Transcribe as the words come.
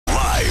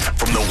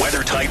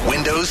WeatherTight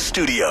Windows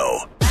Studio.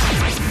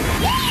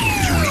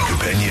 Unique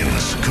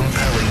opinions,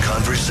 compelling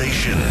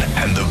conversation,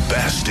 and the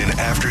best in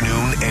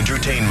afternoon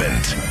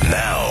entertainment.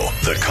 Now,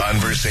 the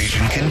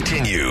conversation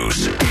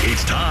continues.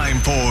 It's time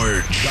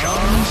for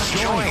John's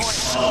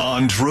Choice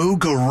on Drew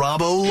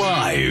Garabo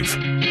Live.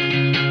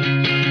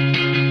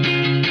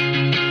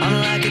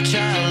 I'm like a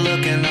child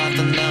looking off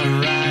on the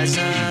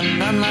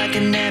horizon. I'm like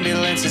an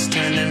ambulance that's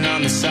turning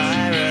on the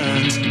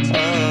sirens.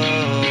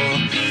 Oh,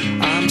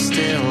 I'm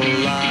still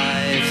alive.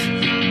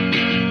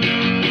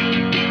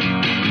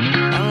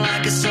 I'm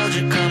like a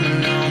soldier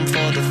coming home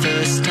for the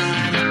first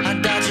time. I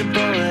dodged a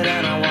bullet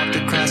and I walked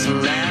across a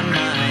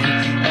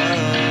landmine.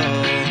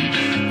 Oh,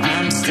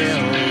 I'm still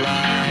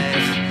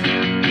alive.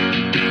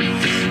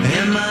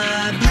 Am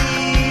I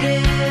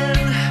bleeding?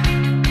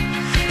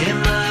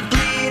 Am I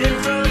bleeding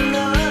from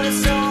the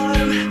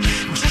storm?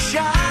 Just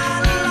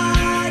shine a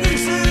light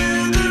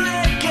into the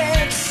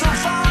wreckage so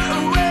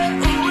far away,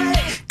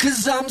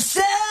 'cause I'm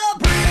still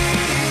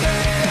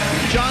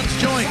breathing.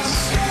 John's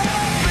Joints.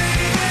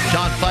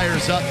 John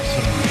fires up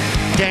some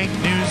dank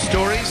news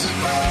stories,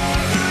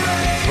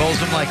 rolls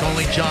them like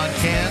only John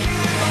can,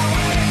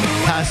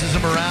 passes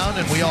them around,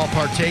 and we all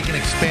partake and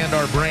expand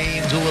our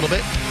brains a little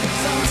bit.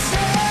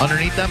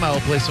 Underneath them, I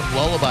will play some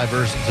lullaby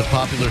versions of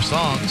popular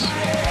songs.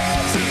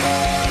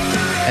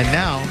 And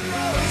now,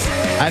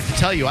 I have to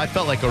tell you, I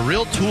felt like a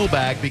real tool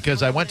bag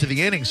because I went to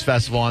the Innings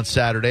Festival on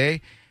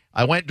Saturday.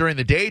 I went during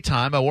the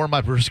daytime. I wore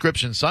my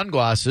prescription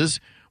sunglasses.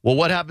 Well,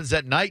 what happens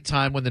at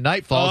nighttime when the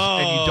night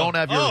falls and you don't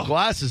have your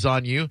glasses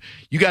on you?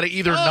 You got to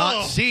either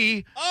not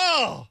see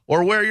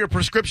or wear your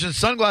prescription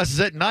sunglasses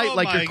at night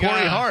like you're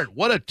Corey Hart.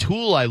 What a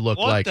tool I look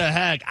like. What the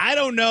heck? I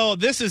don't know.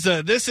 This is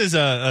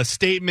a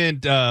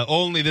statement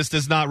only. This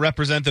does not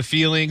represent the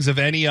feelings of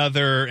any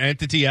other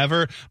entity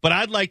ever. But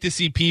I'd like to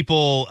see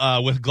people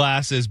with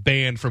glasses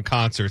banned from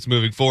concerts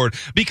moving forward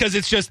because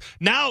it's just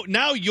now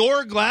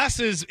your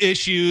glasses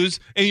issues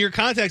and your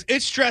contacts,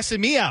 it's stressing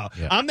me out.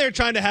 Yeah. I'm there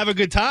trying to have a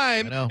good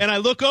time. And I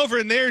look over,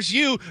 and there's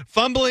you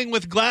fumbling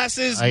with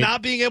glasses,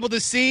 not being able to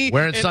see.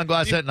 Wearing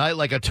sunglasses at night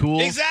like a tool.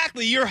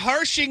 Exactly. You're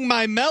harshing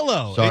my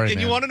mellow. Sorry,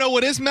 and you want to know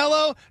what is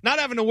mellow? Not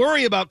having to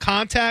worry about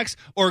contacts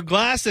or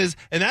glasses,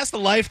 and that's the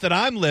life that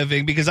I'm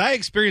living because I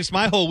experienced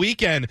my whole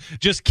weekend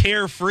just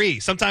carefree.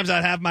 Sometimes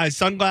I'd have my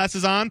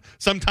sunglasses on.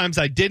 Sometimes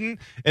I didn't,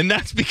 and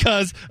that's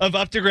because of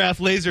Uptograph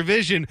Laser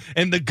Vision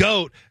and the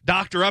GOAT,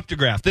 Dr.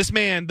 Uptograph. This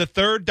man, the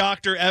third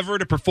doctor ever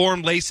to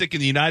perform LASIK in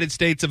the United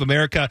States of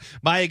America.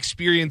 My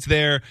experience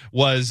there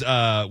was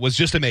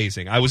just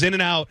amazing. I was in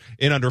and out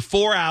in under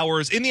 4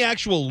 hours in the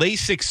actual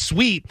LASIK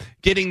suite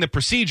getting the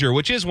procedure,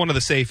 which is one of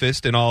the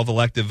safest in all of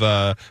elective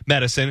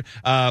medicine,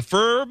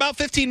 for about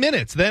 15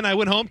 minutes. Then I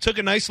went home, took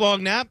a nice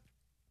long nap.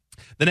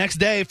 The next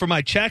day for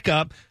my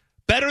checkup,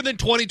 better than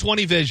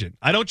 20/20 vision.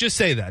 I don't just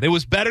say that. It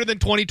was better than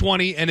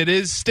 20/20, and it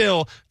is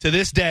still to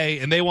this day,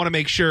 and they want to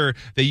make sure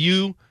that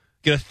you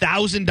get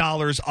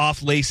 $1,000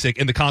 off LASIK,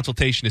 and the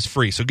consultation is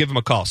free. So give them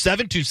a call,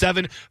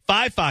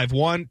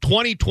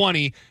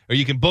 727-551-2020, or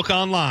you can book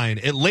online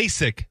at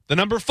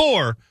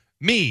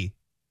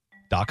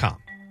LASIK4me.com.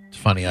 It's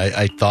funny.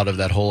 I thought of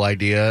that whole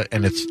idea,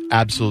 and it's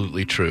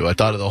absolutely true. I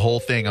thought of the whole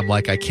thing. I'm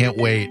like, I can't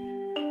wait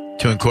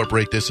to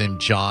incorporate this in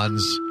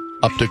John's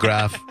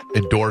Uptograph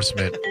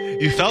endorsement.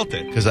 You felt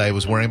it. Because I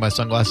was wearing my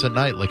sunglasses at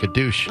night like a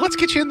douche. Let's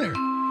get you in there.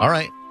 All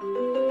right.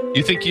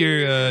 You think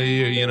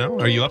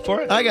are you up for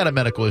it? I got a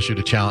medical issue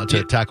to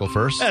tackle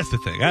first. That's the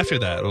thing. After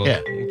that, we'll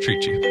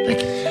treat you. Thank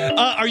you.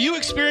 Are you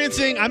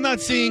experiencing, I'm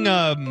not seeing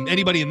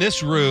anybody in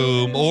this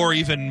room or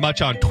even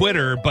much on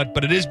Twitter,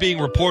 but it is being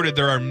reported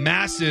there are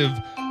massive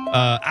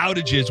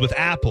outages with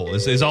Apple.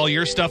 Is all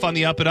your stuff on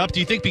the up and up? Do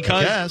you think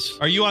because... Yes.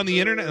 Are you on the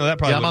internet? No, that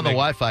probably I'm on the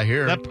Wi-Fi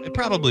here. It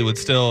probably would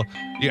still...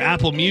 Your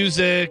Apple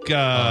Music,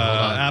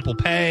 Apple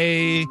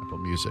Pay... Apple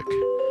Music.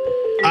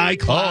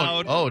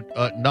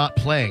 iCloud. Not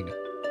playing.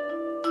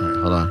 All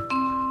right, hold on.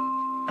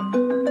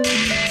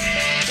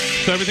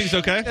 So everything's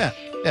okay?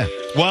 Yeah.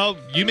 Well,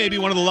 you may be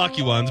one of the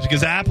lucky ones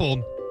because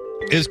Apple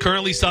is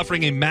currently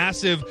suffering a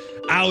massive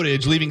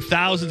outage, leaving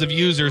thousands of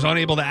users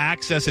unable to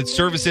access its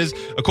services.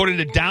 According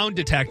to Down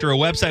Detector, a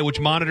website which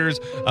monitors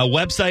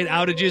website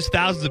outages,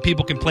 thousands of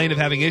people complain of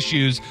having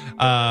issues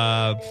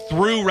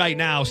through right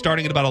now,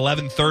 starting at about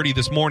 11:30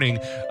 this morning.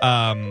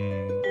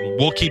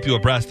 We'll keep you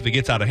abreast if it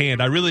gets out of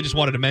hand. I really just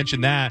wanted to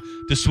mention that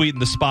to sweeten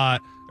the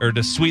spot, or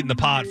to sweeten the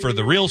pot for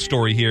the real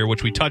story here,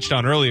 which we touched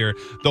on earlier.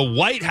 The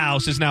White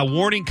House is now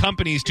warning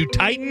companies to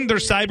tighten their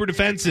cyber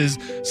defenses,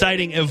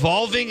 citing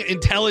evolving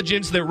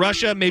intelligence that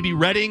Russia may be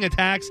readying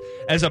attacks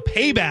as a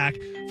payback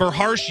for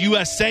harsh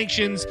U.S.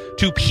 sanctions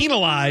to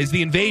penalize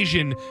the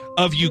invasion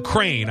of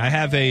Ukraine. I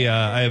have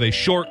a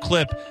short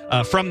clip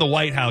from the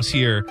White House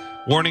here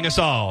warning us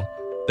all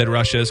that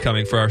Russia is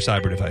coming for our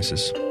cyber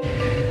devices.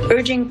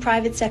 Urging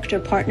private sector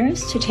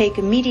partners to take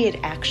immediate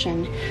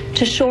action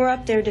to shore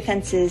up their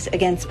defenses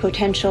against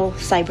potential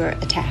cyber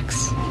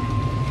attacks.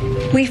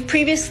 We've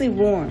previously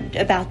warned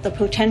about the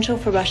potential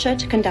for Russia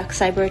to conduct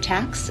cyber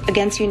attacks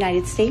against the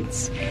United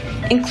States,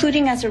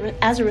 including as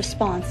a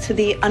response to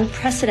the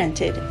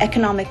unprecedented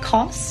economic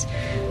costs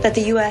that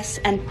the U.S.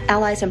 and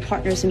allies and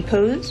partners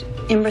impose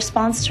in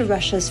response to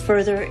Russia's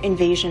further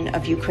invasion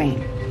of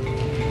Ukraine.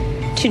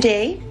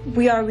 Today,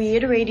 we are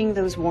reiterating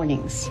those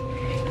warnings,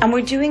 and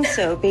we're doing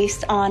so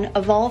based on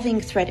evolving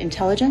threat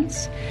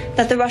intelligence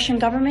that the Russian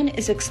government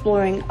is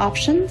exploring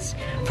options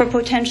for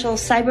potential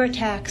cyber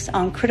attacks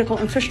on critical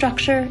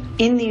infrastructure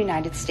in the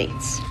United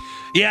States.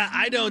 Yeah,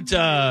 I don't,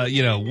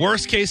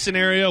 worst case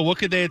scenario, what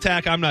could they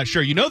attack? I'm not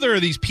sure. There are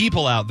these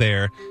people out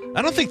there,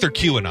 I don't think they're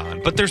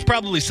QAnon, but there's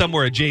probably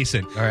somewhere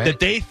adjacent that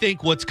they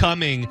think what's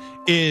coming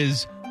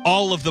is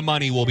all of the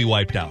money will be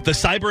wiped out. The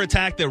cyber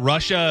attack that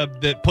Russia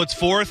that puts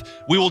forth,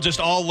 we will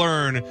just all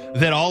learn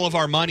that all of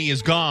our money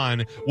is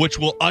gone, which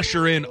will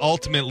usher in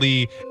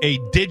ultimately a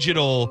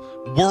digital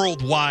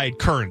worldwide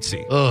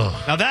currency. Ugh.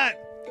 Now that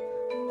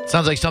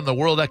sounds like something the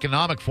World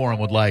Economic Forum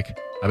would like.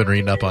 I've been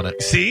reading up on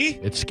it. See?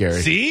 It's scary.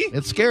 See?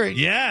 It's scary.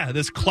 Yeah,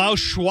 this Klaus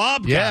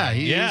Schwab guy.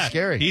 Yeah, he's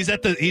scary. He's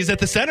at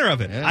the center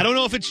of it. Yeah. I don't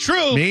know if it's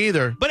true. Me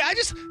either. But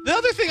the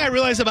other thing I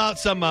realize about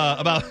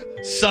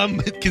some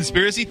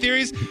conspiracy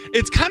theories,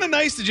 it's kind of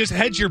nice to just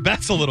hedge your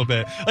bets a little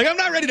bit. Like, I'm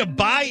not ready to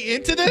buy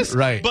into this.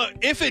 Right. But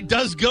if it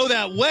does go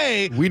that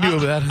way, we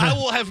knew that. I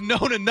will have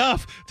known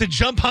enough to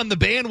jump on the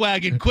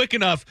bandwagon quick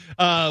enough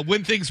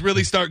when things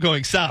really start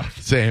going south.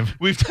 Same.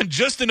 We've done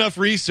just enough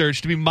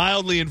research to be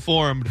mildly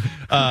informed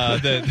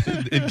that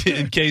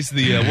in case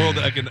the World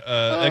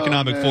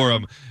Economic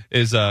Forum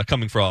is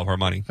coming for all of our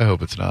money. I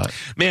hope it's not.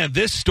 Man,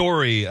 this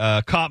story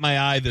caught my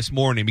eye this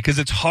morning because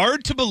it's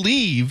hard to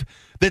believe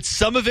that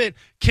some of it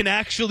can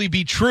actually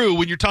be true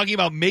when you're talking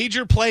about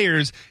major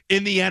players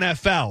in the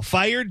NFL.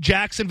 Fired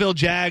Jacksonville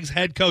Jags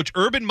head coach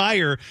Urban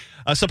Meyer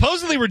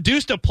supposedly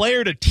reduced a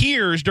player to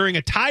tears during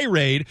a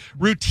tirade,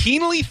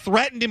 routinely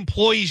threatened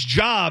employees'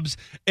 jobs,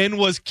 and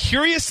was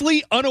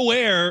curiously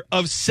unaware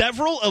of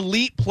several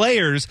elite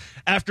players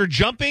after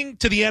jumping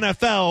to the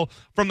NFL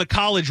from the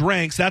college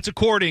ranks. That's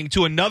according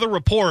to another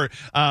report,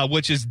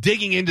 which is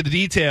digging into the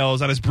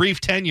details on his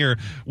brief tenure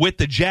with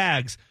the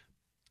Jags.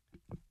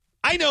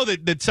 I know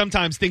that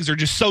sometimes things are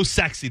just so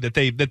sexy that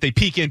they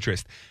pique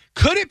interest.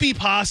 Could it be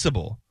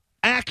possible,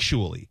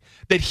 actually,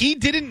 that he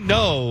didn't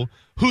know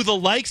who the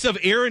likes of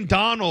Aaron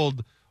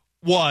Donald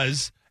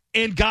was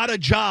and got a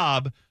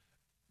job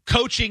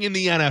coaching in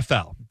the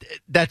NFL?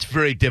 That's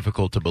very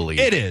difficult to believe.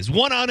 It is.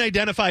 One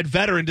unidentified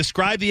veteran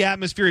described the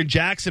atmosphere in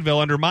Jacksonville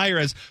under Meyer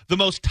as the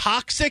most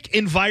toxic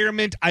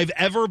environment I've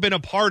ever been a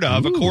part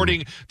of,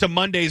 according to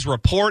Monday's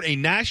report. A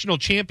national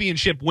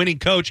championship winning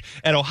coach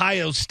at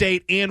Ohio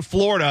State and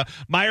Florida,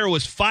 Meyer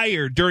was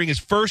fired during his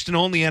first and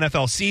only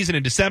NFL season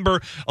in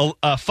December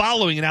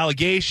following an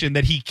allegation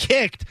that he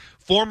kicked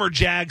former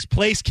Jags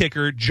place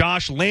kicker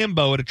Josh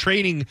Lambo at a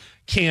training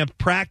camp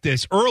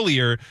practice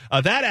earlier.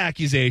 That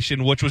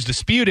accusation, which was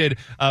disputed,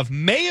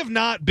 may have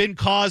not been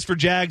cause for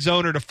Jags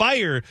owner to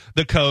fire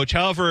the coach.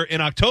 However,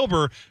 in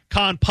October,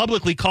 Khan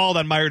publicly called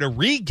on Meyer to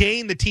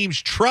regain the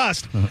team's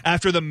trust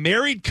after the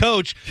married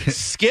coach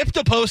skipped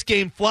a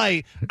post-game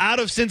flight out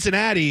of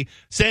Cincinnati,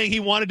 saying he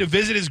wanted to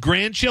visit his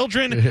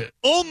grandchildren,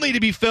 only to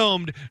be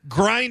filmed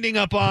grinding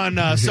up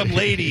on some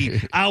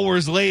lady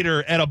hours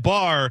later at a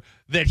bar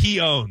that he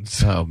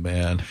owns. Oh,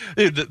 man.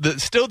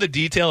 Still, the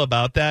detail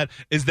about that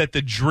is that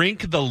the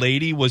drink the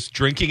lady was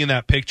drinking in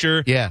that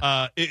picture,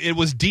 it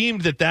was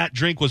deemed that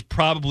drink was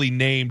probably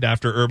named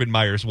after Urban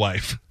Meyer's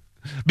wife.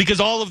 Because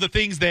all of the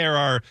things there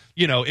are,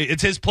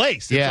 it's his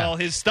place. It's all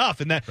his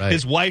stuff. And that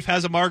his wife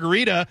has a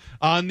margarita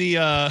on the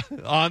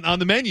on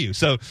the menu.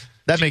 So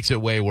that makes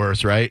it way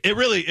worse, right? It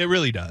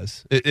really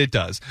does. It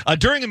does.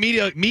 During a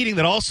meeting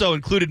that also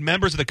included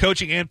members of the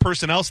coaching and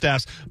personnel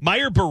staffs,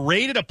 Meyer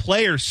berated a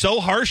player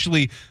so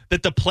harshly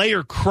that the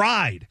player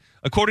cried.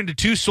 According to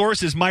two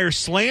sources, Meyer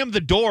slammed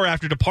the door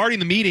after departing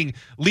the meeting,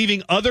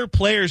 leaving other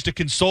players to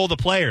console the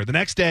player. The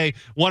next day,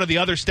 one of the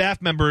other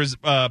staff members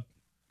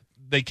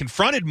they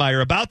confronted Meyer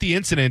about the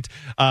incident.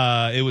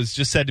 It was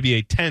just said to be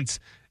a tense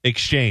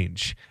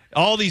exchange.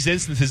 All these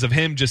instances of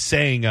him just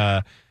saying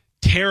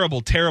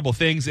terrible, terrible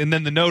things. And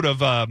then the note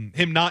of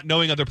him not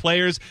knowing other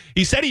players.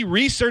 He said he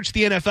researched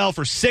the NFL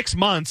for 6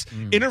 months,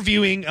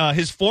 interviewing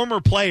his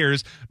former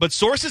players, but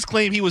sources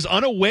claim he was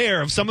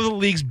unaware of some of the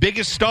league's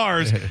biggest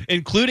stars,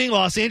 including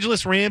Los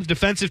Angeles Rams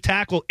defensive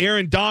tackle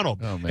Aaron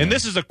Donald. Oh, man. And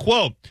this is a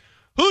quote.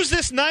 "Who's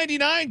this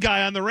 99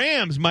 guy on the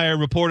Rams?" Meyer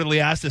reportedly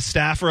asked a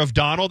staffer of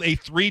Donald, a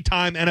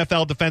 3-time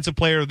NFL Defensive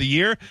Player of the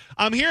Year.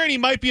 "I'm hearing he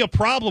might be a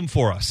problem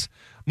for us."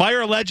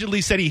 Meyer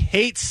allegedly said he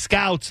hates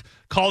scouts,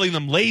 calling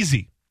them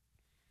lazy.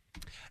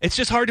 It's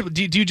just hard to...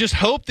 Do you just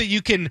hope that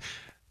you can...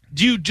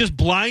 Do you just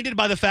blinded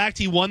by the fact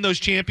he won those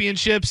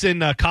championships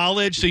in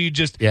college, so you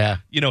just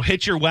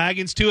hitch your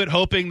wagons to it,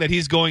 hoping that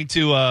he's going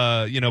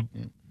to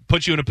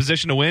put you in a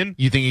position to win?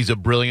 You think he's a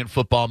brilliant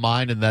football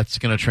mind, and that's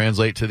going to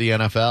translate to the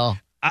NFL?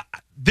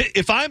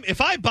 If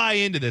I buy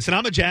into this, and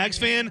I'm a Jags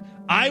fan,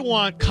 I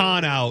want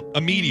Khan out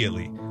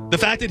immediately. The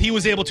fact that he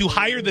was able to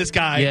hire this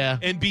guy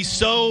and be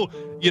so,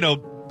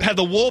 had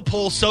the wool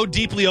pull so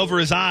deeply over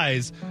his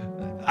eyes,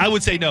 I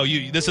would say no.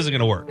 This isn't going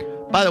to work.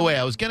 By the way,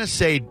 I was going to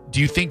say, do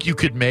you think you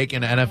could make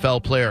an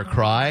NFL player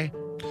cry?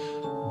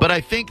 But I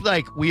think,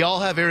 like, we all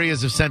have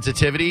areas of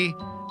sensitivity,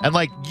 and,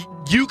 like,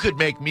 you could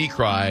make me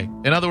cry.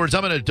 In other words,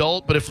 I'm an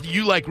adult, but if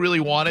you, like, really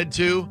wanted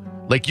to,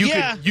 like,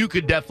 you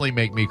could definitely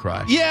make me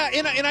cry. Yeah,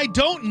 and I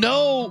don't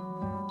know.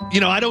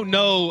 I don't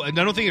know. I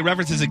don't think it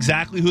references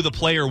exactly who the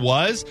player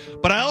was,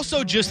 but I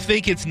also just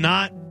think it's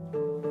not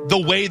the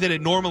way that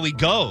it normally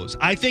goes.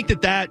 I think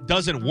that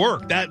doesn't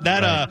work.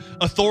 That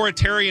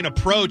authoritarian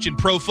approach in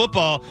pro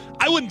football,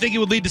 I wouldn't think it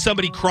would lead to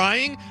somebody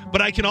crying,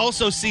 but I can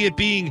also see it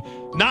being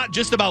not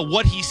just about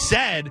what he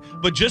said,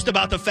 but just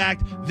about the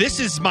fact, this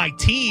is my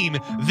team.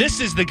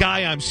 This is the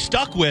guy I'm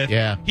stuck with.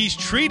 Yeah. He's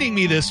treating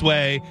me this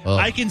way. Ugh.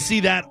 I can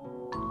see that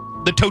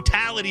the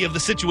totality of the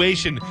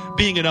situation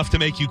being enough to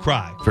make you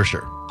cry. For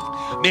sure.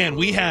 Man,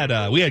 we had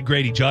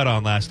Grady Judd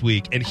on last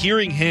week, and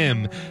hearing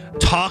him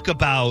talk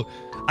about,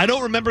 I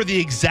don't remember the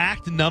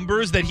exact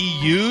numbers that he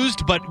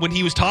used, but when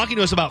he was talking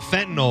to us about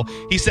fentanyl,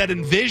 he said,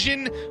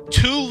 envision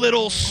 2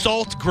 little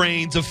salt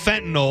grains of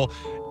fentanyl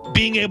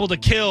being able to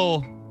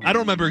kill, I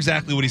don't remember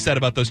exactly what he said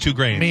about those 2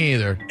 grains. Me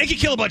either. It could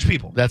kill a bunch of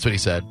people. That's what he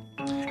said.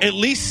 At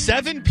least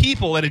 7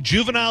 people at a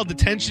juvenile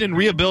detention and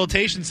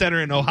rehabilitation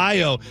center in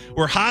Ohio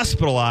were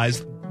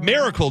hospitalized.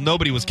 Miracle,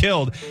 nobody was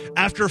killed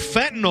after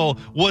fentanyl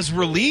was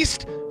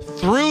released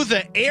through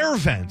the air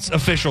vents,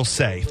 officials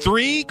say.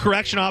 3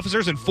 correction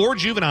officers and 4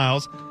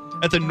 juveniles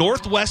at the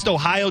Northwest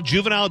Ohio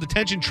Juvenile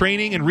Detention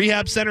Training and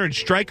Rehab Center in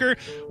Stryker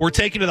were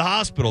taken to the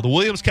hospital. The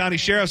Williams County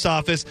Sheriff's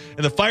Office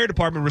and the fire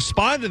department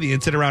responded to the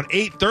incident around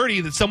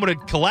 8:30 that someone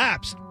had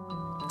collapsed.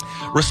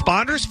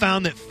 Responders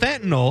found that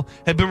fentanyl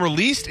had been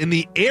released in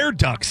the air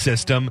duct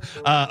system.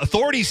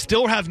 Authorities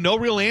still have no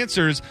real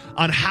answers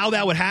on how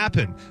that would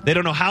happen. They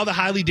don't know how the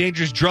highly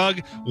dangerous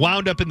drug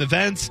wound up in the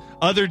vents.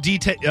 Other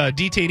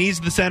detainees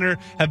at the center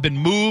have been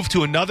moved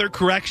to another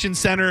correction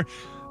center.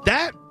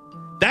 That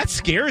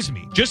scares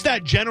me, just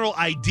that general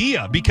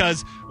idea,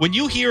 because when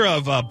you hear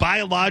of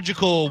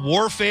biological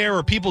warfare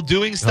or people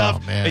doing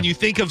stuff, and you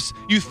think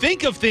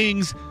of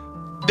things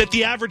that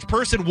the average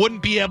person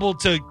wouldn't be able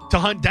to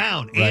hunt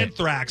down,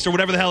 anthrax or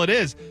whatever the hell it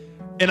is.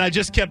 And I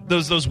just kept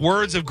those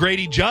words of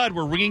Grady Judd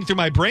were ringing through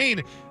my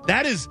brain.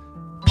 That is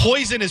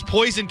poison as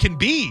poison can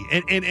be.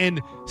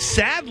 And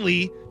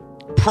sadly,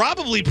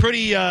 probably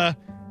pretty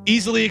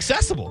easily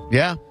accessible.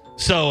 Yeah.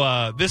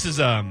 So this is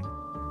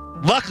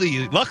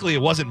luckily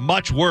it wasn't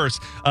much worse.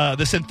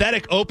 The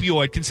synthetic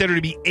opioid considered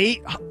to be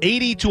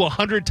 80 to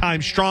 100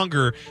 times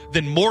stronger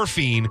than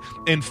morphine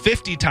and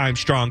 50 times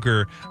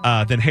stronger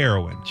than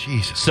heroin.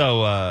 Jesus.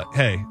 So,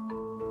 hey,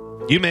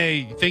 you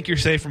may think you're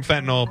safe from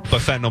fentanyl,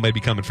 but fentanyl may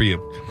be coming for you.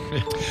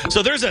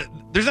 So there's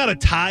not a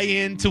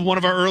tie-in to one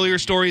of our earlier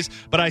stories,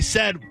 but I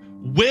said,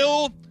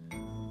 will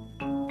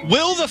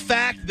the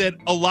fact that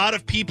a lot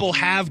of people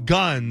have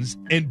guns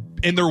and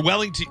they're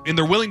willing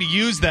to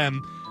use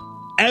them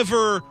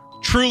ever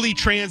truly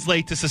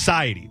translate to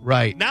society?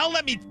 Right. Now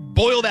let me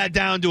boil that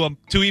down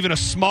to even a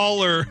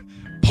smaller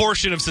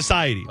portion of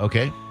society.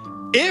 Okay.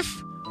 If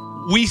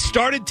we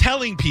started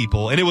telling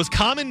people, and it was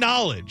common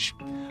knowledge,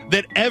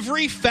 that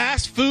every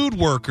fast food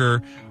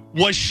worker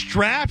was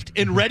strapped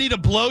and ready to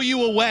blow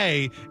you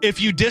away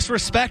if you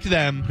disrespect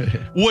them,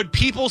 would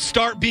people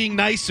start being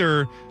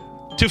nicer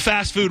to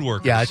fast food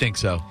workers? Yeah, I think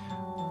so.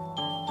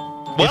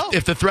 Well,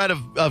 if the threat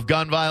of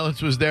gun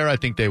violence was there, I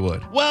think they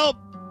would. Well,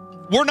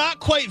 we're not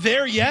quite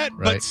there yet,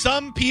 Right. but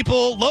some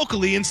people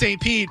locally in St.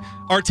 Pete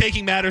are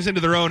taking matters into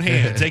their own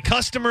hands. A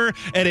customer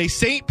at a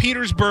St.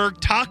 Petersburg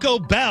Taco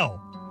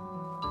Bell,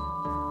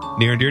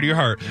 near and dear to your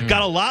heart,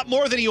 got a lot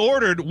more than he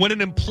ordered when an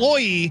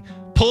employee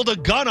pulled a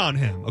gun on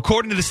him.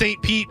 According to the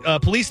St. Pete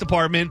Police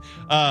Department,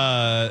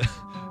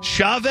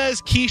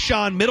 Chavez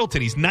Keyshawn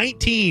Middleton, he's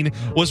 19,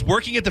 was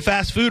working at the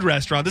fast food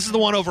restaurant. This is the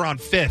one over on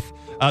 5th.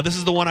 This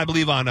is the one, I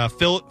believe, on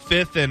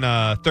 5th and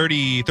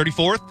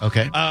 34th.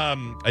 Okay.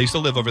 I used to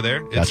live over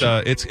there.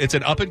 Gotcha. It's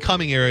an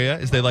up-and-coming area,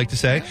 as they like to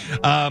say.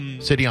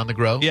 City on the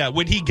grow. Yeah,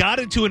 when he got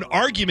into an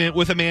argument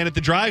with a man at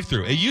the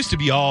drive-thru. It used to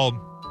be all,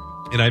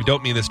 and I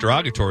don't mean this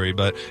derogatory,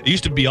 but it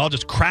used to be all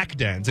just crack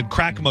dens and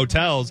crack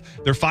motels.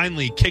 They're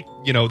finally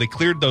they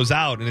cleared those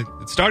out, and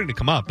it's starting to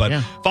come up. But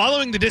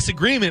following the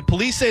disagreement,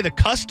 police say the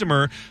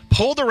customer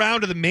pulled around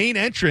to the main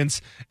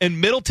entrance,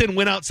 and Middleton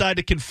went outside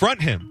to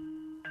confront him.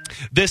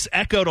 This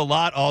echoed a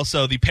lot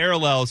also the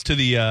parallels to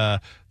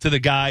the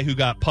guy who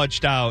got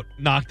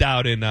knocked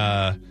out at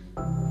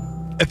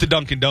the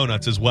Dunkin'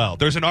 Donuts as well.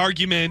 There's an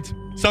argument,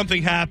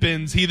 something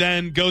happens, he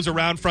then goes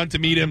around front to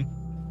meet him.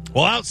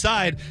 Well,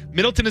 outside,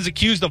 Middleton is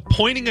accused of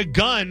pointing a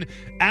gun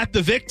at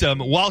the victim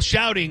while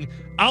shouting,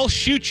 "I'll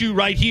shoot you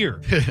right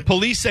here."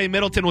 Police say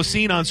Middleton was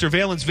seen on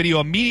surveillance video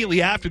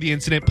immediately after the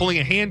incident, pulling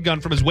a handgun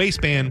from his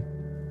waistband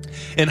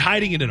and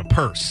hiding it in a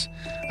purse.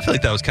 I feel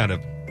like that was kind of...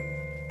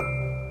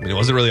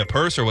 was it really a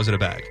purse or was it a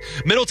bag?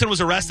 Middleton was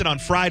arrested on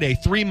Friday,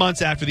 3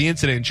 months after the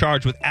incident, and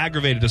charged with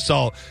aggravated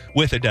assault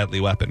with a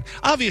deadly weapon.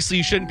 Obviously,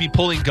 you shouldn't be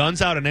pulling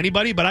guns out on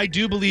anybody, but I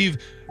do believe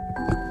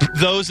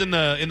those in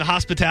the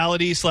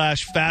hospitality /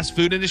 fast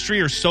food industry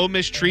are so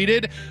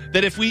mistreated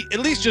that if we at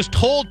least just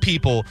told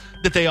people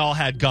that they all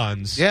had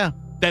guns,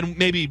 then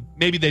maybe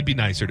they'd be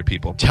nicer to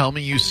people. Tell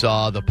me you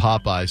saw the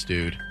Popeyes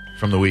dude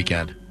from the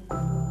weekend.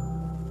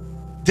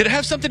 Did it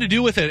have something to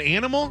do with an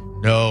animal?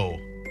 No.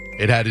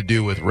 It had to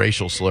do with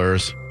racial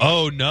slurs.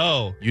 Oh,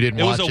 no. You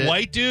didn't watch it? It was a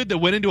white dude that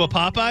went into a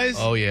Popeyes?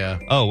 Oh, yeah.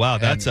 Oh, wow.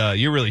 That's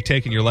you're really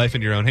taking your life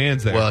in your own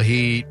hands there. Well,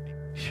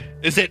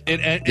 Is it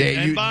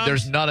N-bombs?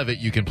 there's none of it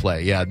you can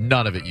play. Yeah,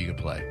 none of it you can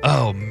play.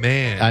 Oh,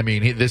 man. I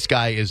mean, this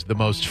guy is the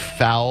most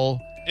foul.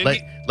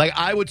 Like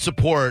I would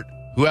support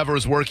whoever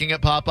was working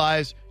at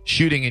Popeyes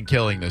shooting and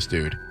killing this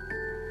dude.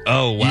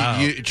 Oh, wow.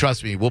 You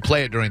trust me. We'll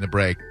play it during the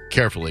break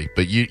carefully,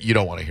 but you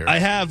don't want to hear it. I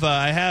have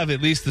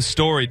at least the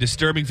story.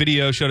 Disturbing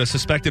video showed a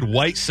suspected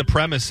white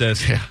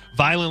supremacist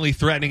violently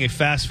threatening a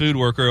fast food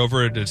worker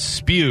over a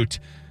dispute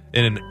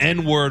in an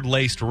N-word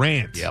laced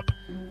rant. Yep.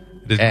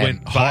 It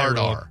went hard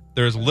viral. R.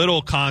 There's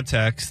little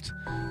context.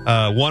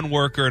 One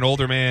worker, an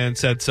older man,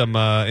 said some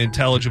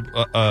intelligible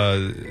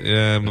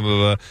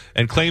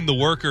and claimed the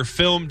worker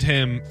filming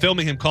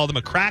him, called him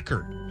a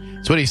cracker.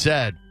 That's what he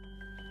said.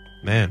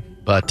 Man.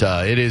 But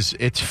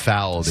it's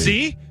foul,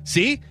 dude.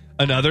 See?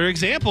 Another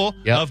example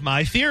of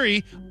my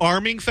theory,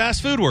 arming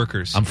fast food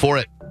workers. I'm for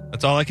it.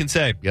 That's all I can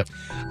say. Yep.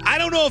 I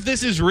don't know if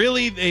this is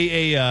really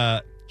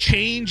a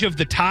change of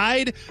the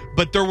tide,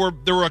 but there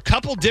were a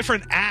couple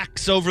different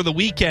acts over the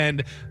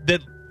weekend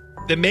that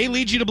may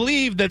lead you to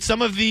believe that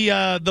some of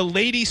the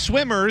lady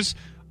swimmers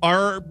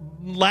are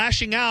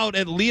lashing out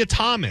at Leah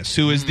Thomas,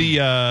 who is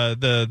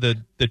the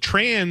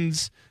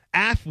trans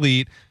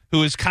athlete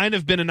who has kind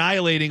of been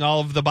annihilating all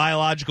of the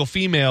biological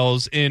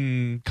females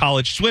in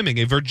college swimming.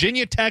 A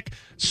Virginia Tech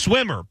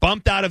swimmer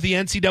bumped out of the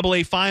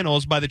NCAA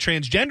finals by the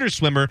transgender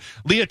swimmer.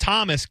 Leah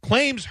Thomas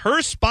claims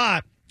her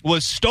spot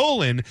was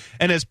stolen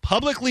and has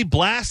publicly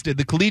blasted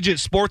the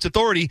Collegiate Sports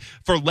Authority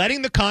for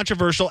letting the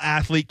controversial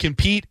athlete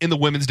compete in the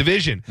women's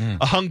division.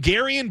 A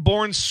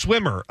Hungarian-born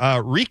swimmer,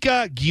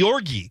 Rika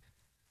Georgi,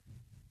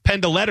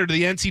 penned a letter to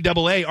the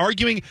NCAA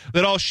arguing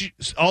that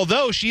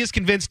although she is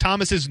convinced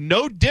Thomas is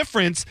no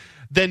difference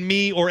than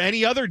me or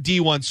any other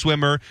D1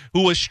 swimmer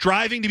who was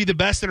striving to be the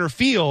best in her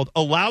field,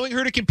 allowing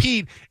her to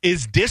compete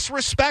is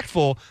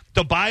disrespectful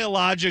to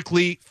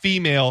biologically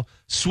female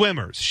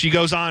swimmers. She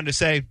goes on to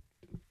say,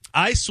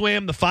 I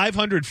swam the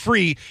 500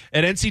 free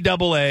at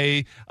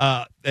NCAA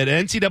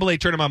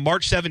tournament on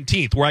March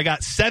 17th, where I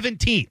got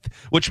 17th,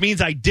 which means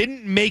I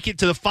didn't make it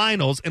to the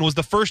finals and was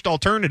the first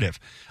alternative.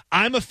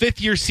 I'm a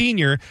fifth-year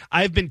senior.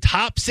 I've been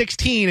top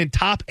 16 and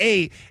top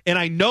 8, and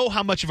I know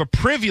how much of a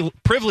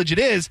privilege it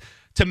is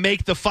to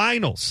make the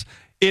finals.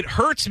 It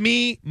hurts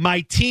me, my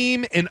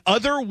team, and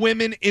other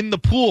women in the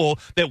pool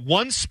that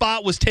one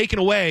spot was taken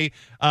away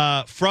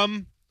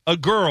from a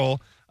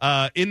girl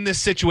in this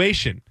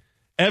situation.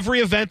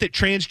 Every event that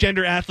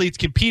transgender athletes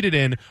competed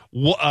in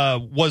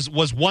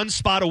was one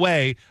spot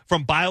away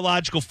from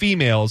biological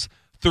females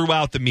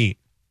throughout the meet.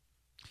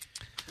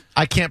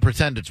 I can't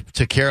pretend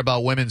to care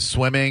about women's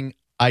swimming.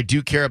 I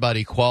do care about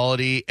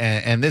equality,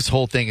 and this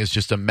whole thing is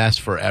just a mess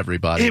for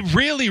everybody. It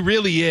really,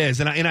 really is.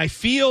 And I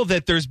feel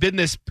that there's been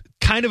this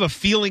kind of a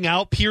feeling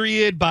out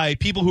period by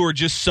people who are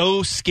just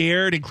so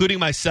scared, including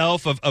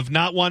myself, of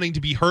not wanting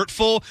to be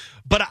hurtful.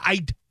 But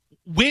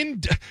when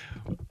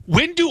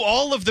do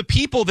all of the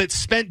people that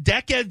spent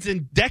decades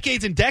and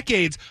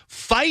decades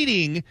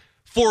fighting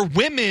for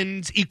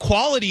women's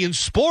equality in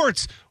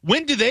sports,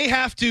 when do they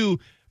have to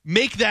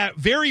make that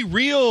very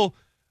real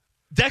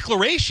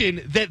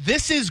declaration that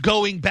this is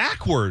going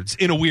backwards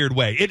in a weird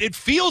way? It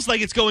feels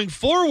like it's going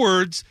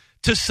forwards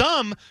to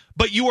some,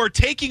 but you are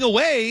taking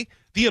away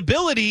the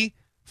ability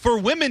for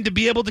women to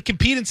be able to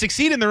compete and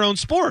succeed in their own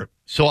sport.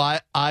 So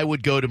I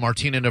would go to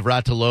Martina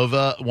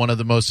Navratilova, one of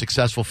the most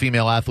successful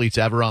female athletes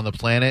ever on the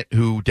planet,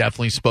 who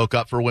definitely spoke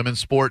up for women's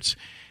sports.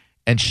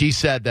 And she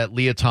said that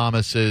Leah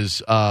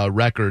Thomas's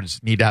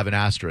records need to have an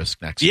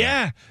asterisk next to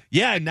them.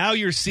 Yeah. Now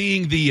you're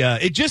seeing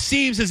it just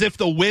seems as if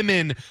the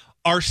women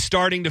are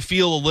starting to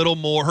feel a little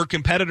more, her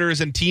competitors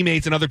and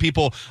teammates and other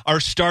people are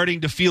starting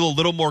to feel a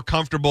little more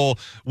comfortable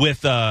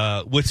with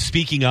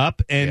speaking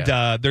up.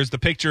 And there's the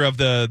picture of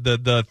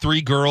the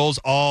three girls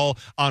all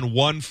on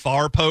one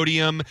far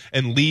podium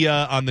and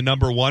Leah on the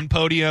number one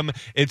podium.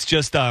 It's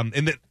just,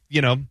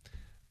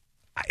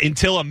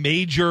 until a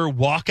major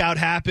walkout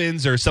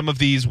happens or some of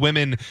these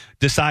women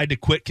decide to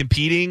quit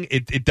competing,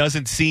 it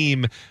doesn't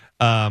seem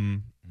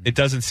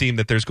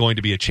that there's going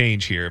to be a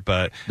change here.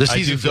 But the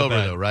season's over,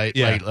 though, right?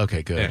 Yeah. Like,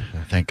 okay, good.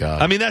 Yeah. Thank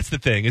God. I mean, that's the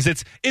thing. Is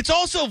it's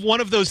also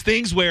one of those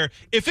things where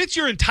if it's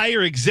your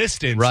entire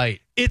existence, right,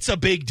 it's a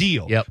big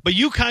deal. Yep. But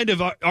you kind of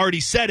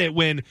already said it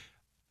when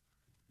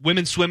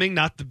women's swimming,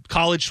 not the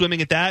college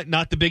swimming at that,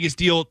 not the biggest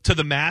deal to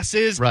the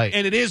masses. Right.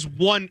 And it is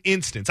one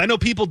instance. I know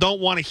people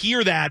don't want to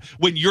hear that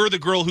when you're the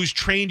girl who's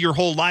trained your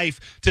whole life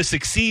to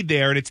succeed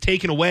there and it's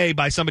taken away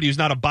by somebody who's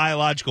not a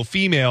biological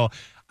female.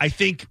 I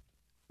think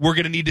we're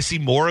going to need to see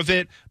more of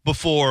it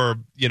before,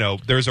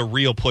 there's a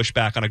real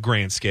pushback on a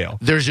grand scale.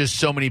 There's just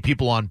so many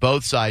people on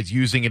both sides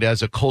using it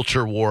as a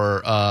culture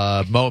war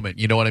moment.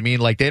 You know what I mean?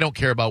 Like, they don't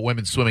care about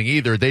women's swimming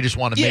either. They just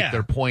want to make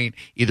their point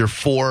either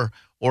for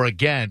or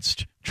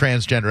against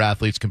transgender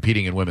athletes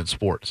competing in women's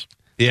sports.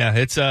 Yeah,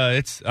 it's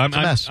a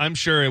mess. I'm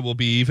sure it will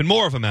be even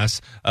more of a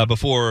mess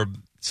before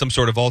some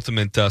sort of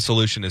ultimate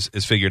solution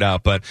is figured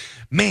out. But,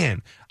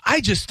 man, I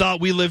just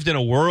thought we lived in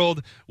a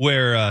world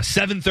where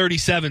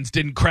 737s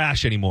didn't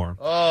crash anymore.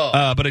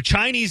 But a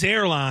Chinese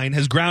airline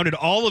has grounded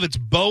all of its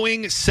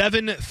Boeing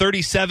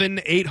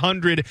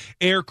 737-800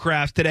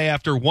 aircraft today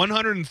after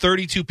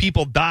 132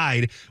 people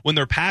died when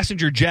their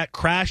passenger jet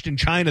crashed in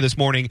China this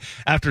morning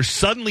after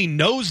suddenly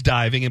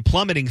nosediving and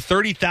plummeting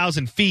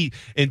 30,000 feet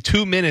in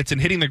 2 minutes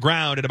and hitting the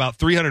ground at about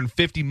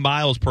 350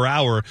 miles per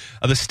hour.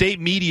 The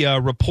state media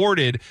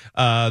reported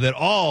that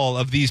all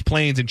of these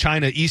planes in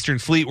China Eastern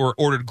Fleet were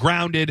ordered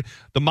grounded.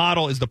 The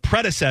model is the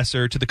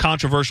predecessor to the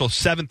controversial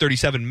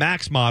 737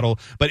 MAX model,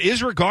 but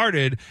is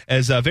regarded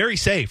as very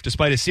safe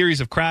despite a series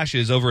of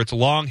crashes over its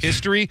long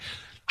history.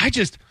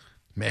 Knock.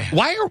 Yeah.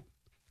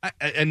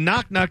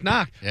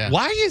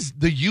 Why is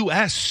the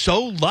U.S.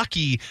 so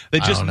lucky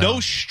that just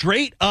no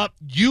straight up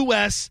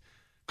U.S.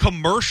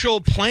 commercial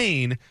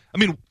plane? I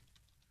mean,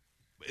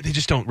 they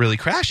just don't really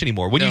crash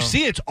anymore. When you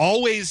see it's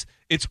always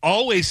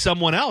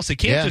someone else. It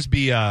can't just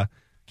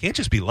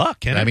be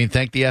luck, can it? I mean,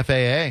 thank the FAA.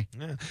 Yeah.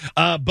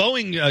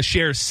 Boeing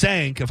shares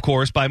sank, of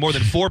course, by more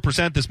than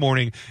 4% this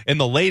morning in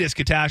the latest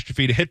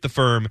catastrophe to hit the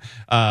firm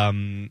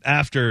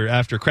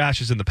after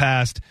crashes in the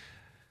past.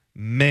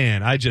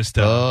 Man, I just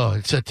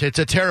it's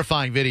a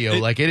terrifying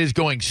video. It is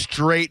going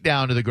straight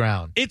down to the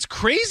ground. It's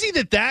crazy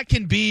that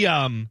can be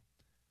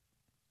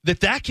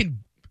that can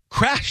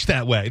crash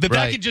that way.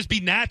 That can just be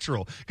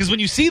natural. Because when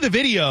you see the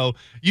video,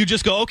 you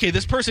just go, okay,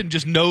 this person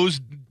just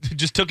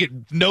took it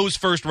nose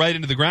first right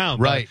into the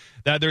ground. Right.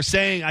 That they're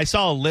saying, I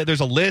saw there's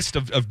a list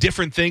of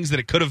different things that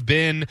it could have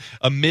been: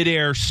 a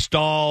midair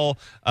stall,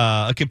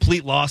 a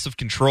complete loss of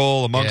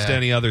control, amongst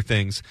any other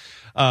things.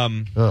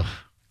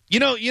 You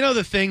know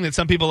the thing that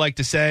some people like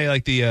to say,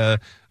 like are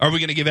we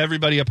going to give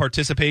everybody a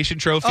participation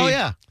trophy? Oh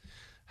yeah.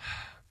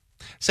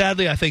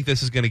 Sadly, I think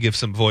this is going to give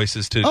some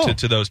voices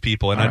to those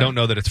people, and I don't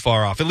know that it's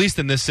far off, at least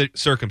in this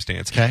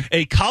circumstance. Okay.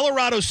 A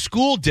Colorado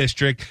school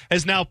district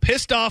has now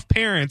pissed off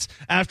parents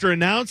after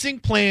announcing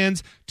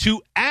plans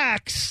to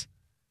axe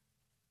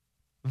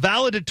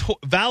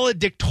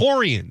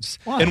valedictorians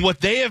and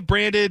what they have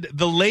branded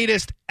the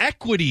latest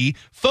equity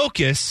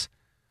focus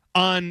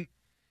on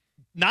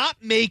not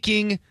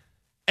making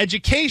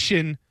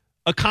education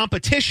a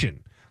competition.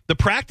 The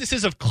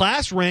practices of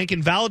class rank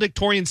and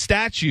valedictorian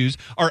statues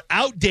are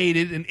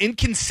outdated and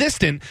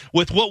inconsistent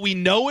with what we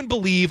know and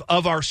believe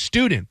of our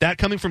student. That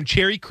coming from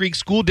Cherry Creek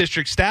School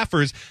District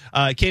staffers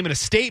came in a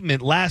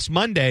statement last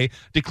Monday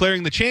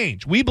declaring the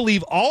change. We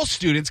believe all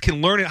students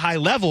can learn at high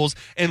levels,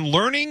 and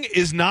learning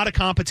is not a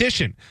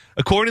competition.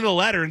 According to the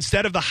letter,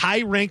 instead of the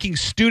high-ranking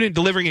student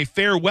delivering a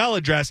farewell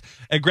address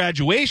at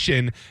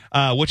graduation,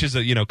 which is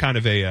it's a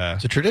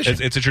tradition.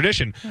 It's a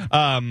tradition.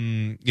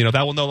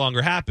 That will no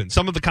longer happen.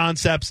 Some of the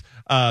concepts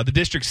the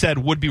district said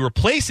would be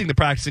replacing the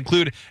practice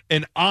include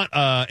an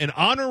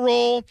honor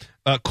roll,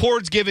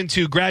 cords given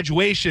to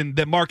graduation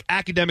that mark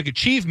academic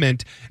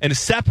achievement, and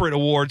separate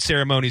award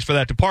ceremonies for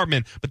that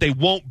department, but they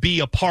won't be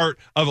a part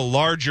of a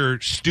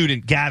larger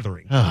student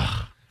gathering.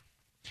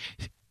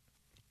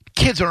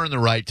 Kids earn the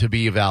right to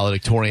be a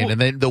valedictorian,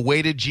 and then the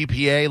weighted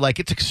GPA,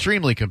 it's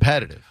extremely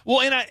competitive.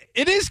 Well, and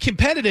it is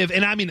competitive,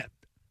 and I mean,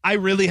 I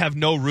really have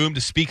no room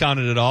to speak on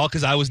it at all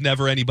because I was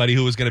never anybody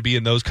who was going to be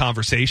in those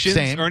conversations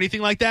or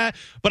anything like that.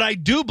 But I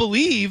do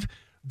believe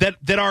that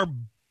our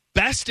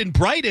best and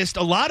brightest,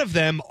 a lot of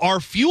them are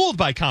fueled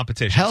by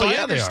competition. Hell so yeah,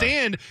 I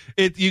understand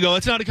it. You go,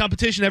 it's not a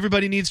competition.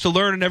 Everybody needs to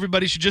learn, and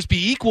everybody should just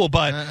be equal.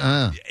 But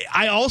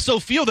I also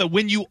feel that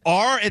when you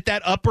are at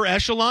that upper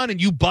echelon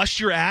and you bust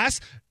your ass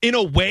in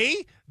a way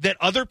that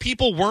other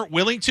people weren't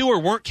willing to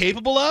or weren't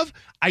capable of,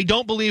 I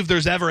don't believe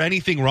there's ever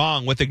anything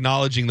wrong with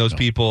acknowledging those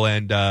people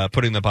and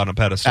putting them on a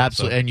pedestal.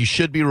 Absolutely, and you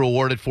should be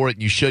rewarded for it,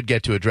 and you should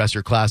get to address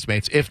your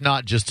classmates, if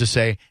not just to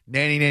say,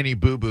 nanny, nanny,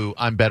 boo-boo,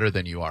 I'm better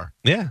than you are.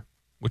 Yeah,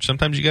 which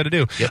sometimes you got to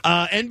do. Yep.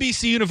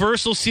 NBC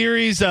Universal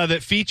series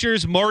that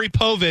features Maury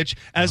Povich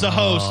as a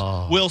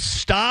host will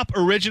stop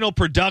original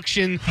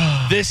production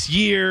this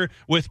year,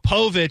 with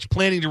Povich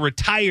planning to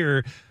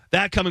retire.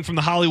 That coming from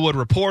The Hollywood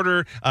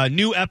Reporter.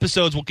 New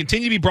episodes will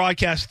continue to be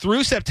broadcast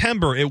through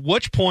September, at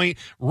which point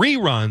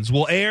reruns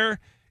will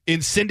air in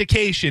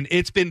syndication.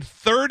 It's been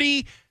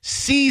 30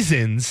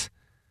 seasons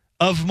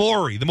of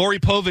Maury. The Maury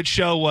Povich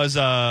Show was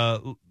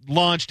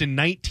launched in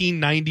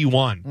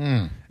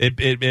 1991.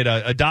 It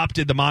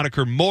adopted the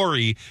moniker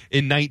Maury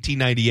in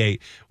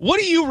 1998.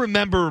 What do you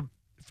remember?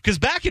 Because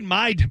back in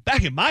my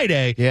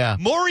day,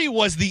 Maury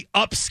was the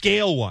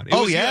upscale one.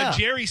 You had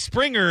Jerry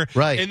Springer,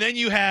 right? And then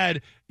you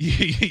had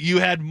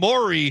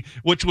Maury,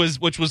 which was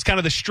kind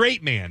of the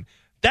straight man.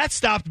 That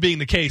stopped being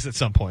the case at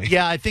some point.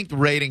 Yeah, I think the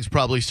ratings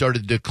probably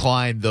started to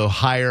decline the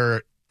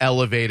higher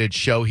elevated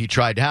show he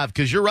tried to have.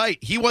 Because you're right,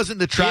 he wasn't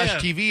the trash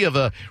TV of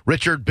a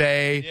Richard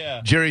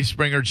Bay, Jerry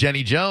Springer,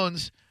 Jenny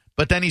Jones.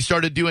 But then he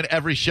started doing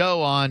every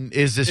show on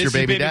Is This Your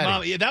Baby Daddy?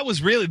 Mom? Yeah, that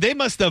was really, they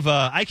must have,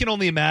 I can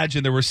only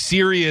imagine there were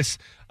serious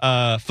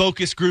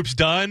focus groups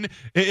done.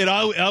 It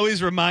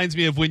always reminds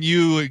me of when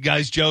you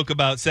guys joke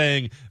about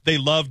saying they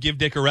love Give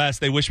Dick a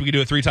Rest. They wish we could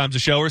do it 3 times a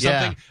show or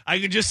something. Yeah. I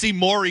can just see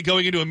Maury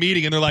going into a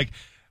meeting and they're like,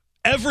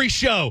 every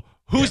show,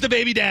 who's the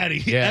baby daddy?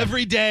 Yeah.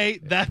 Every day,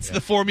 that's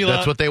the formula.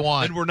 That's what they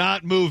want. And we're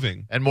not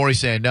moving. And Maury's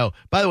saying no.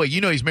 By the way,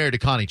 he's married to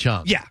Connie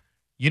Chung. Yeah.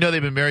 You know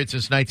they've been married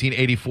since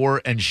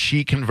 1984, and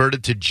she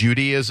converted to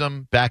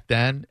Judaism back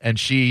then, and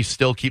she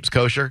still keeps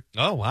kosher.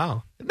 Oh,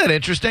 wow. Isn't that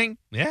interesting?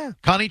 Yeah.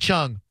 Connie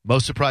Chung,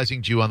 most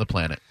surprising Jew on the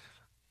planet.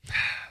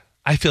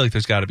 I feel like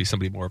there's got to be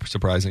somebody more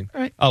surprising.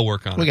 All right. I'll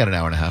work on it. We got an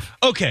hour and a half.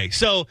 Okay,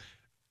 so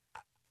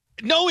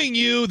knowing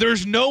you,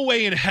 there's no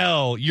way in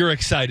hell you're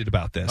excited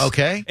about this.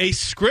 Okay. A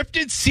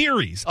scripted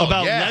series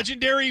about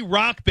legendary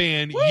rock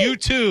band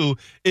U2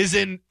 is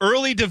in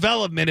early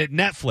development at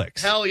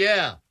Netflix. Hell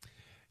yeah.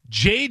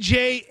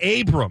 J.J.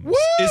 Abrams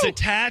is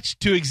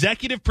attached to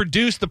executive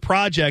produce the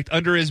project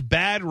under his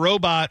Bad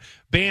Robot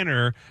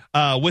banner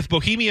with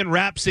Bohemian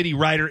Rhapsody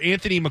writer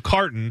Anthony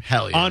McCartan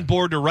on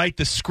board to write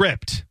the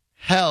script.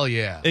 Hell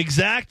yeah.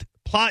 Exact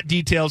plot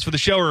details for the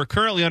show are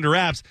currently under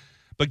wraps,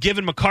 but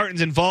given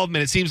McCartan's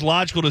involvement, it seems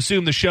logical to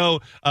assume the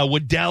show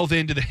would delve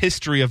into the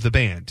history of the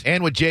band.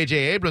 And with J.J.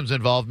 Abrams'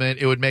 involvement,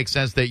 it would make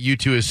sense that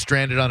U2 is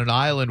stranded on an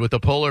island with a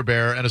polar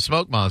bear and a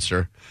smoke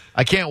monster.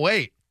 I can't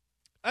wait.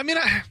 I mean,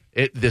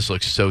 this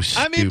looks so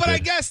stupid. But I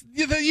guess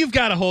you've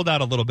got to hold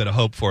out a little bit of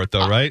hope for it,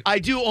 though, right? I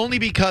do, only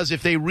because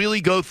if they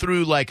really go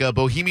through like a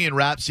Bohemian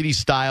Rhapsody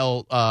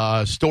style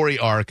story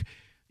arc,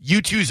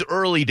 U2's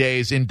early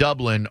days in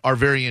Dublin are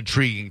very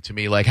intriguing to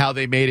me. Like how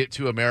they made it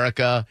to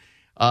America,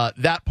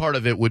 that part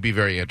of it would be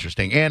very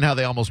interesting, and how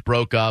they almost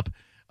broke up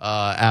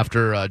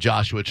after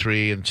Joshua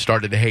Tree and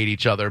started to hate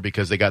each other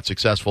because they got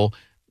successful.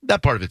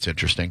 That part of it's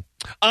interesting.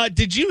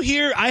 Did you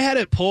hear? I had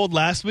it pulled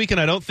last week, and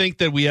I don't think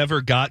that we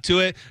ever got to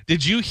it.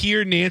 Did you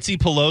hear Nancy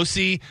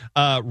Pelosi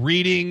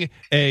reading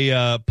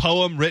a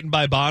poem written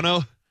by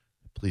Bono?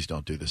 Please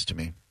don't do this to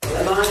me.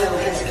 Bono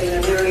has been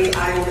a very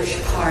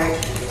Irish part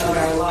of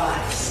our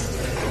lives.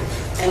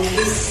 And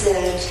he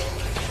said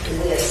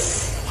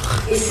this.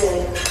 He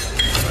said,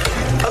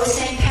 "Oh,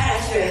 St.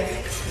 Patrick,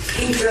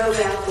 he drove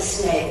out the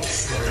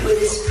snakes with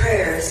his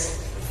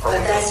prayers,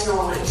 but that's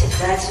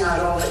not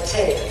all it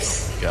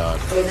takes.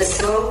 God. For the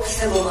smoke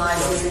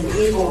symbolizes an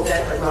evil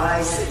that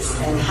arises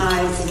and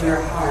hides in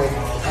your heart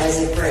as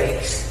it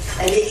breaks.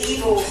 And the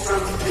evil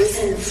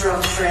isn't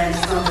from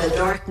the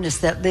darkness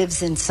that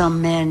lives in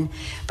some men,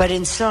 but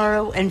in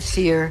sorrow and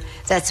fear,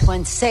 that's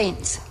when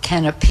saints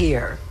can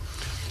appear.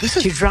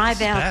 To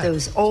drive out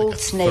those old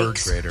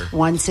snakes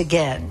once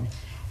again.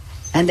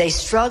 And they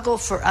struggle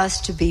for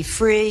us to be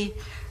free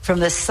from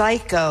the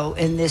psycho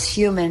in this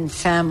human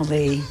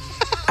family.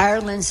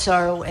 Ireland's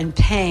sorrow and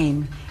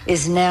pain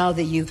is now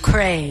the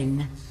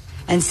Ukraine,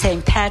 and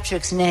St.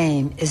 Patrick's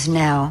name is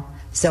now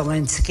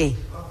Zelensky."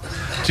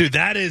 Dude,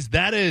 that is.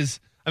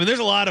 I mean, there's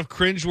a lot of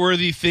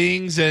cringeworthy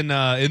things in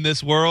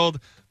this world.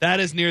 That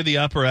is near the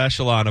upper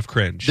echelon of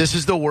cringe. This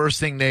is the worst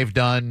thing they've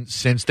done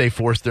since they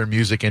forced their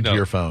music into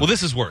your phone. Well,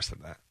 this is worse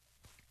than that.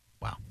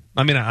 Wow.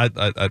 I mean, I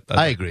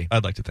agree.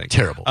 I'd like to think.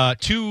 Terrible.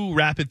 2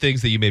 rapid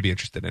things that you may be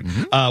interested in.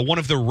 Mm-hmm. One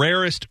of the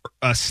rarest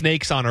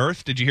snakes on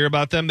Earth. Did you hear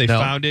about them? They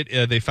found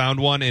it. They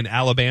found one in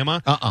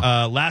Alabama.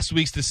 Last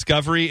week's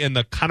discovery in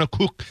the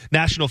Kanakuk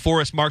National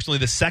Forest marks only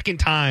the second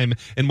time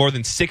in more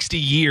than 60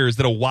 years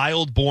that a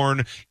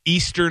wild-born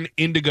eastern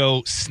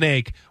indigo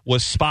snake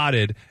was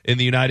spotted in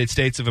the United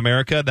States of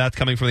America. That's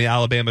coming from the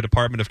Alabama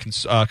Department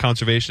of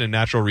Conservation and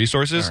Natural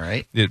Resources. All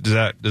right. Does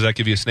that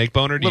give you a snake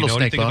boner? Do you know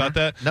anything about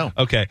that? No.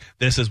 Okay.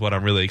 This is what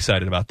I'm really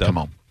excited about, though. Come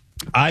on.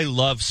 I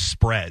love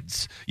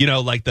spreads.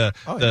 Like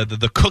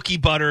the cookie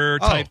butter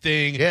type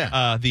thing.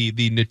 Yeah. The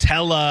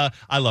Nutella.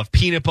 I love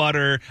peanut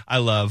butter. I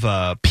love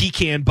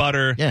pecan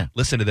butter. Yeah.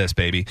 Listen to this,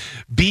 baby.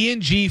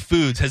 B&G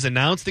Foods has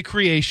announced the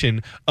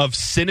creation of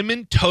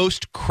Cinnamon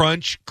Toast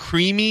Crunch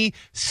Creamy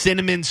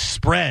Cinnamon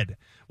Spread,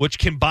 which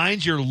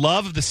combines your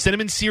love of the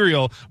cinnamon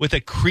cereal with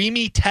a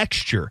creamy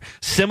texture.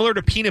 Similar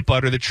to peanut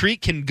butter, the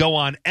treat can go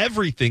on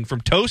everything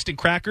from toast and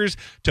crackers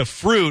to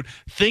fruit.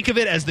 Think of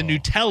it as the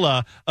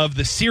Nutella of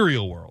the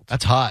cereal world.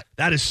 That's hot.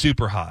 That is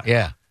super hot.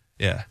 Yeah.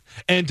 Yeah.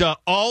 And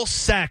all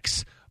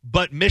sex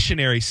but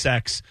missionary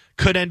sex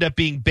could end up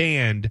being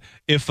banned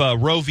if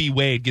Roe v.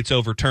 Wade gets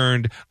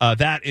overturned.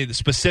 That is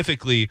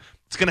specifically...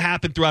 It's going to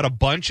happen throughout a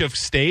bunch of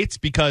states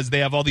because they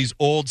have all these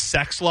old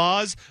sex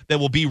laws that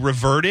will be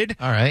reverted.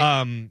 All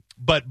right.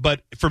 But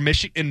for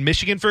in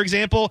Michigan, for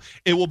example,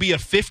 it will be a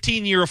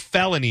 15-year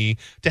felony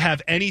to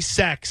have any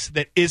sex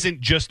that isn't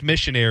just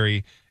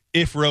missionary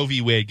if Roe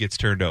v. Wade gets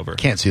turned over.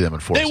 Can't see them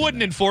enforcing They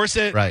wouldn't enforce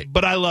it, right?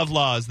 But I love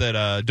laws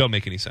that don't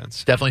make any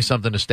sense. Definitely something to stay